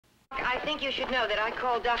I think you should know that I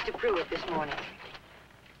called Dr. Pruitt this morning.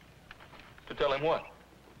 To tell him what?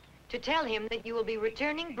 To tell him that you will be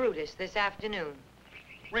returning Brutus this afternoon.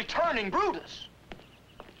 Returning Brutus?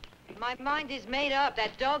 My mind is made up.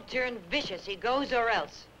 That dog turned vicious. He goes or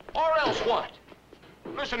else. Or else what?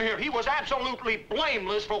 Listen here, he was absolutely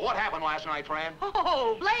blameless for what happened last night, Fran.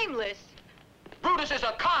 Oh, blameless. Brutus is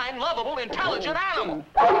a kind, lovable, intelligent animal.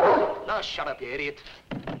 Now, shut up, you idiot.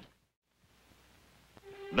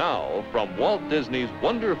 Now, from Walt Disney's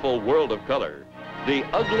wonderful world of color, the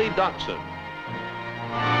Ugly Dachshund.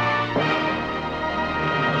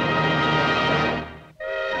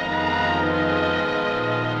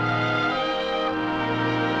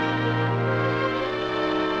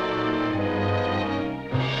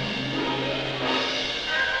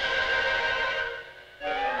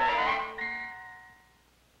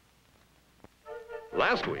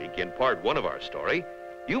 Last week, in part one of our story,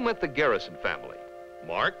 you met the Garrison family.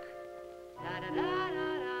 Mark,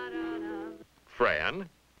 Fran,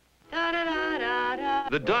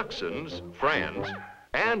 the Dachshunds, Franz,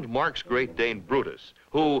 and Mark's Great Dane Brutus,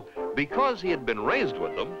 who, because he had been raised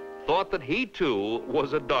with them, thought that he too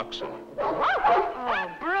was a Dachshund.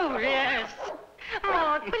 Oh, Brutus.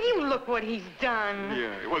 Oh, but you look what he's done.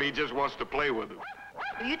 Yeah, well, he just wants to play with them.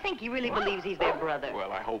 Do you think he really believes he's their brother?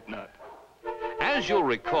 Well, I hope not. As you'll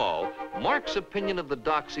recall, Mark's opinion of the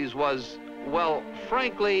Dachsies was, well,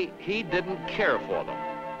 frankly, he didn't care for them.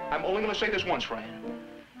 I'm only going to say this once, Fran.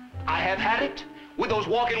 I have had it with those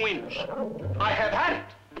walking wieners. I have had it.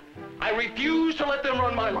 I refuse to let them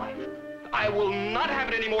run my life. I will not have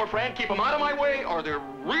it anymore, Fran. Keep them out of my way, or they're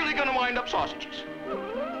really going to wind up sausages.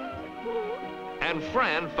 And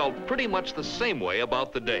Fran felt pretty much the same way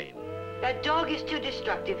about the Dane. That dog is too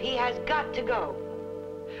destructive. He has got to go.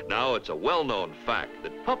 Now, it's a well-known fact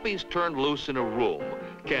that puppies turned loose in a room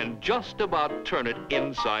can just about turn it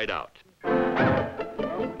inside out.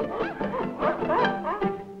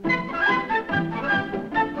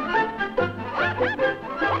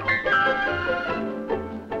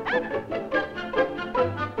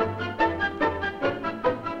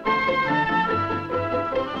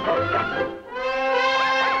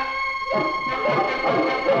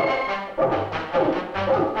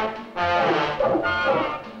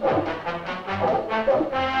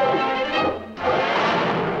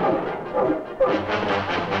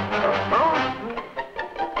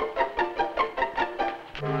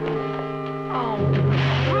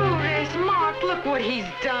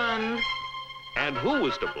 And who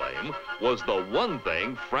was to blame was the one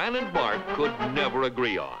thing Fran and Mark could never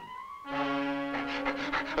agree on.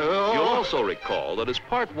 You'll also recall that as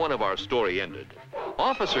part one of our story ended,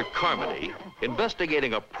 Officer Carmody,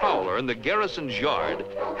 investigating a prowler in the Garrison's yard,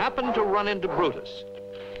 happened to run into Brutus.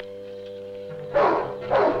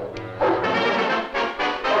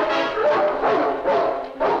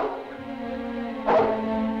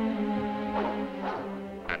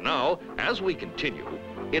 And now, as we continue,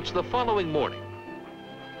 it's the following morning.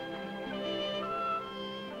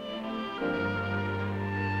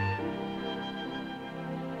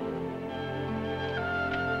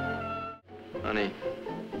 Honey,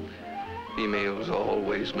 females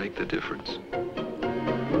always make the difference.